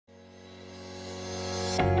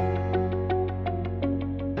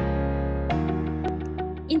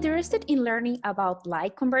Interested in learning about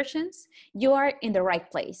light conversions? You are in the right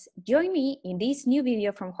place. Join me in this new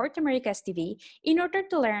video from Hort Americas TV in order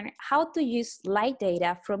to learn how to use light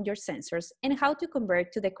data from your sensors and how to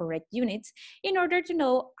convert to the correct units in order to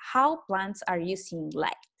know how plants are using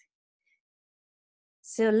light.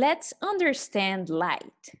 So let's understand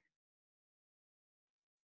light.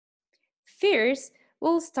 First,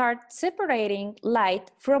 we'll start separating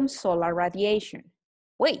light from solar radiation.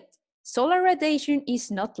 Wait, solar radiation is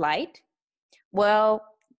not light? Well,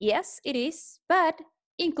 yes, it is, but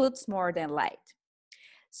includes more than light.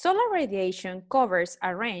 Solar radiation covers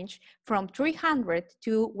a range from 300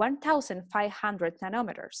 to 1,500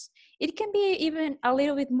 nanometers. It can be even a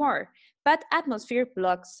little bit more, but atmosphere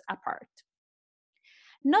blocks apart.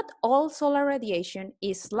 Not all solar radiation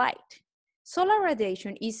is light. Solar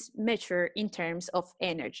radiation is measured in terms of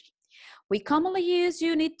energy. We commonly use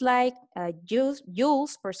units like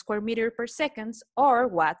joules per square meter per second or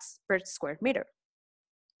watts per square meter.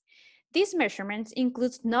 These measurements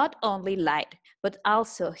include not only light, but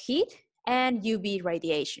also heat and UV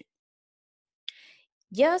radiation.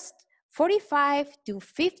 Just 45 to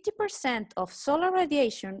 50% of solar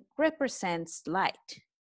radiation represents light.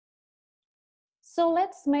 So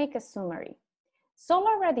let's make a summary.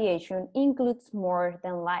 Solar radiation includes more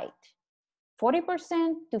than light.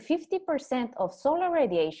 40% to 50% of solar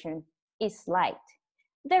radiation is light.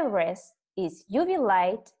 The rest is UV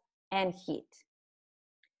light and heat.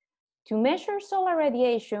 To measure solar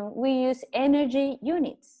radiation, we use energy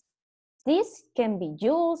units. These can be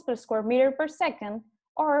joules per square meter per second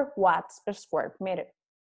or watts per square meter.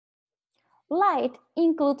 Light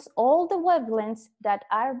includes all the wavelengths that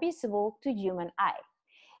are visible to human eye,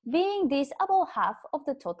 being this about half of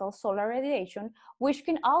the total solar radiation, which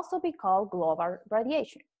can also be called global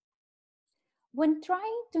radiation. When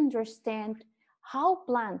trying to understand how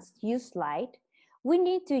plants use light, we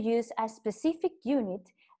need to use a specific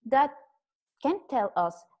unit that can tell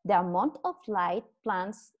us the amount of light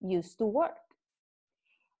plants use to work.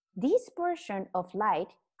 This portion of light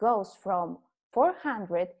goes from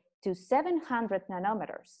 400 to 700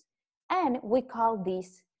 nanometers, and we call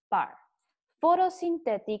this PAR.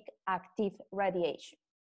 Photosynthetic active radiation.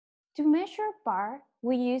 To measure PAR,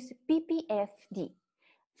 we use ppfd,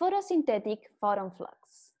 photosynthetic photon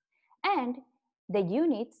flux, and the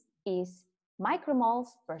unit is micromoles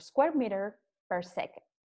per square meter per second.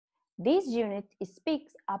 This unit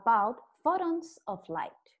speaks about photons of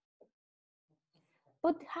light.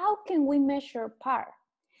 But how can we measure PAR?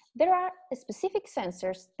 There are specific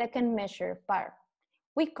sensors that can measure PAR.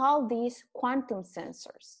 We call these quantum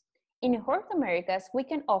sensors. In Hort Americas, we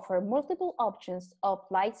can offer multiple options of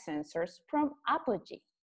light sensors from Apogee.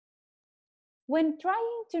 When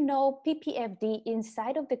trying to know ppfd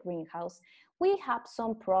inside of the greenhouse, we have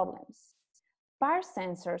some problems. PAR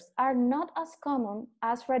sensors are not as common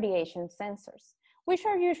as radiation sensors, which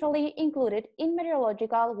are usually included in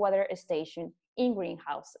meteorological weather stations in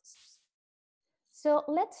greenhouses. So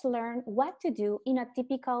let's learn what to do in a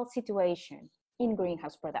typical situation in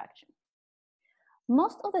greenhouse production.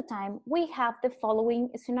 Most of the time, we have the following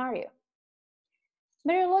scenario.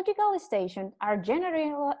 Meteorological stations are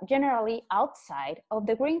generally outside of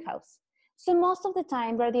the greenhouse. So most of the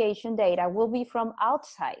time, radiation data will be from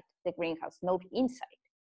outside the greenhouse, not inside.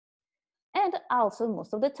 And also,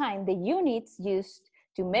 most of the time, the units used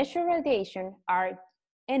to measure radiation are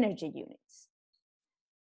energy units.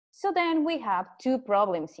 So then we have two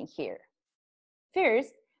problems in here.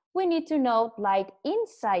 First, we need to know light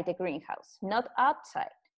inside the greenhouse, not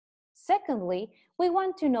outside. Secondly, we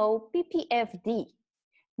want to know ppfd,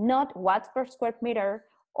 not watts per square meter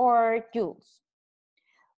or joules.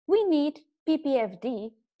 We need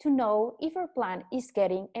ppfd to know if our plant is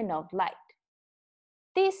getting enough light.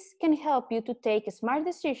 This can help you to take smart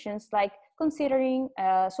decisions like considering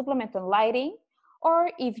supplemental lighting,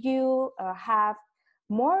 or if you have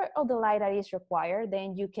more of the light that is required,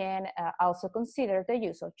 then you can also consider the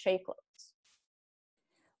use of shade clouds.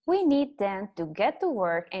 We need then to get to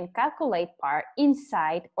work and calculate PAR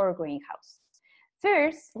inside our greenhouse.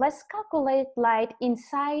 First, let's calculate light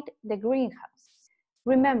inside the greenhouse.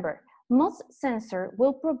 Remember, most sensors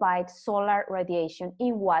will provide solar radiation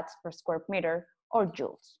in watts per square meter or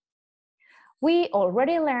joules. We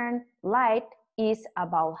already learned light is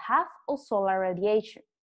about half of solar radiation.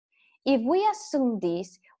 If we assume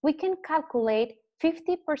this, we can calculate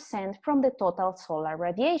 50% from the total solar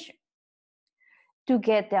radiation to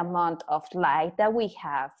get the amount of light that we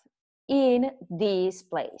have in this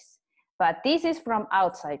place. But this is from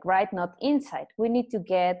outside, right? Not inside. We need to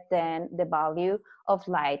get then the value of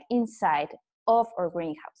light inside of our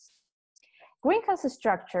greenhouse. Greenhouse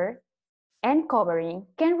structure and covering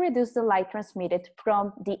can reduce the light transmitted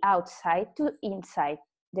from the outside to inside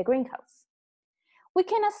the greenhouse. We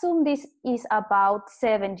can assume this is about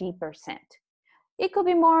 70%. It could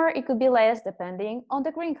be more, it could be less, depending on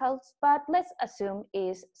the greenhouse, but let's assume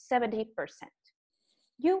is 70%.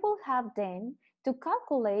 You will have then to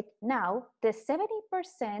calculate now the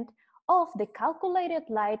 70% of the calculated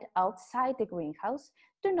light outside the greenhouse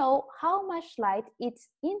to know how much light is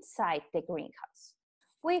inside the greenhouse.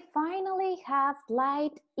 We finally have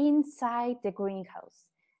light inside the greenhouse,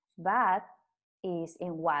 but is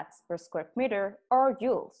in watts per square meter or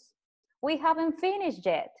joules. We haven't finished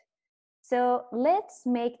yet. So let's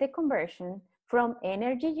make the conversion from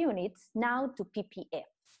energy units now to ppf.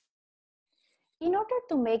 In order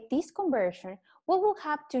to make this conversion, we will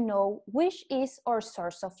have to know which is our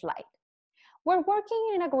source of light. We're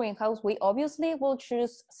working in a greenhouse, we obviously will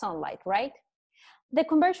choose sunlight, right? The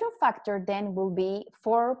conversion factor then will be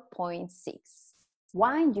 4.6.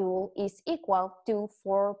 1 joule is equal to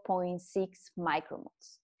 4.6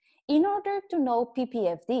 micromoles. In order to know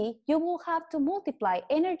ppfd, you will have to multiply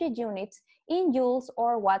energy units in joules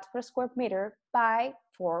or watts per square meter by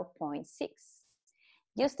 4.6.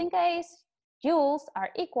 Just in case, joules are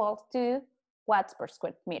equal to watts per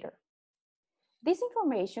square meter. This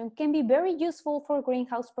information can be very useful for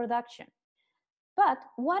greenhouse production. But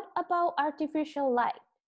what about artificial light?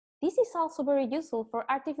 This is also very useful for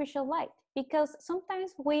artificial light because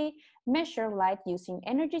sometimes we measure light using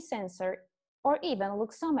energy sensor or even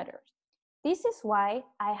luxometers. This is why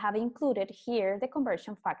I have included here the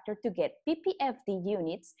conversion factor to get ppfd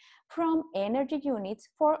units from energy units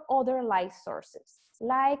for other light sources,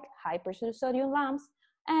 like high-pressure sodium lamps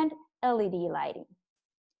and LED lighting.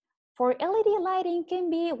 For LED lighting can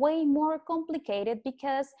be way more complicated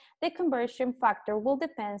because the conversion factor will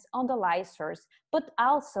depend on the light source, but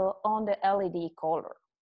also on the LED color.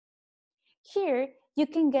 Here, you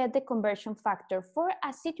can get the conversion factor for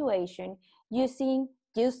a situation using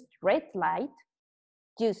just red light,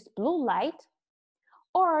 just blue light,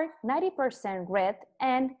 or 90% red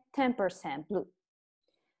and 10% blue.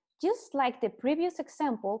 Just like the previous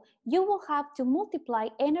example, you will have to multiply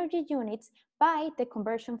energy units by the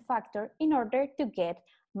conversion factor in order to get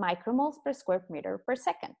micromoles per square meter per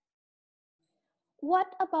second. What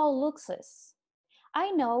about luxes?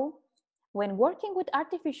 I know when working with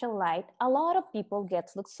artificial light, a lot of people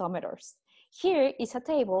get luxometers. Here is a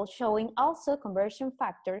table showing also conversion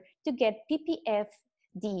factor to get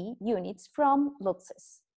ppfd units from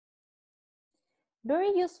luxes.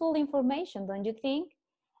 Very useful information, don't you think?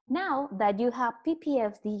 Now that you have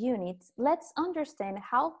ppfd units, let's understand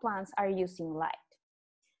how plants are using light.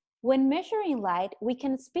 When measuring light, we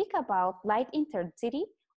can speak about light intensity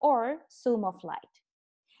or sum of light.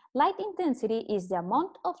 Light intensity is the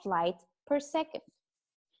amount of light per second.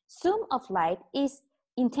 Sum of light is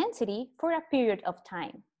intensity for a period of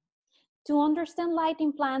time. To understand light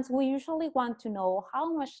in plants, we usually want to know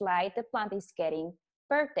how much light the plant is getting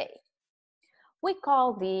per day. We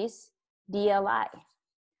call this DLI,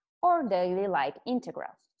 or daily light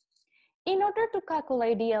integral. In order to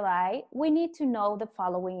calculate DLI, we need to know the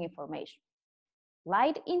following information.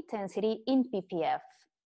 Light intensity in ppf,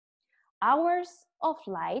 hours of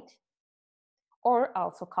light, or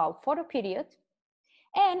also called photoperiod,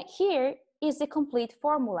 and here is the complete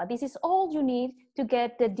formula. This is all you need to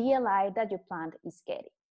get the DLI that your plant is getting.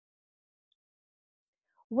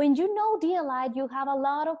 When you know DLI, you have a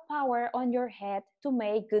lot of power on your head to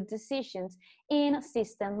make good decisions in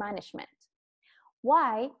system management.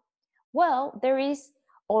 Why? Well, there is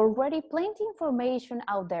already plenty information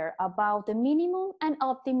out there about the minimum and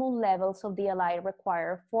optimum levels of DLI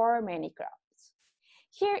required for many crops.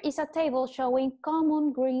 Here is a table showing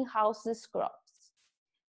common greenhouses crops.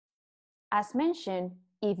 As mentioned,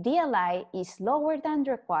 if DLI is lower than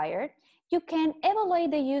required, you can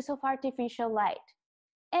evaluate the use of artificial light.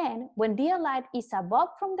 And when DLI is above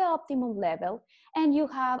from the optimum level and you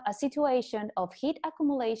have a situation of heat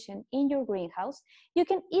accumulation in your greenhouse, you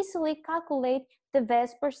can easily calculate the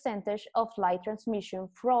best percentage of light transmission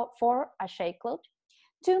for a shade cloud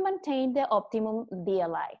to maintain the optimum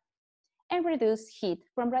DLI and reduce heat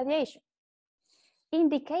from radiation. In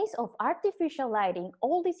the case of artificial lighting,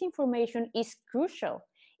 all this information is crucial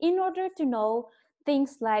in order to know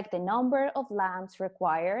things like the number of lamps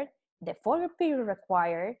required, the photo period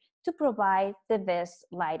required to provide the best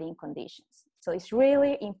lighting conditions. So it's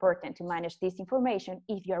really important to manage this information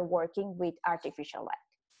if you're working with artificial light.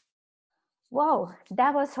 Wow,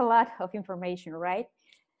 that was a lot of information, right?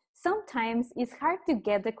 Sometimes it's hard to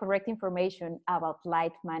get the correct information about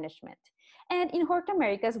light management. And in Hort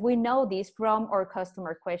Americas, we know this from our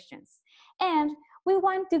customer questions. And We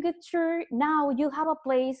want to get sure now you have a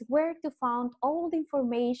place where to find all the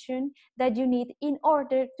information that you need in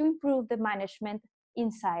order to improve the management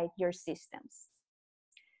inside your systems.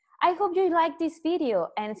 I hope you liked this video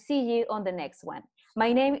and see you on the next one.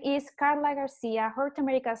 My name is Karla Garcia, Hort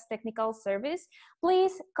Americas Technical Service.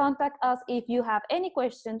 Please contact us if you have any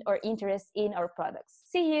questions or interest in our products.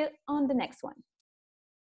 See you on the next one.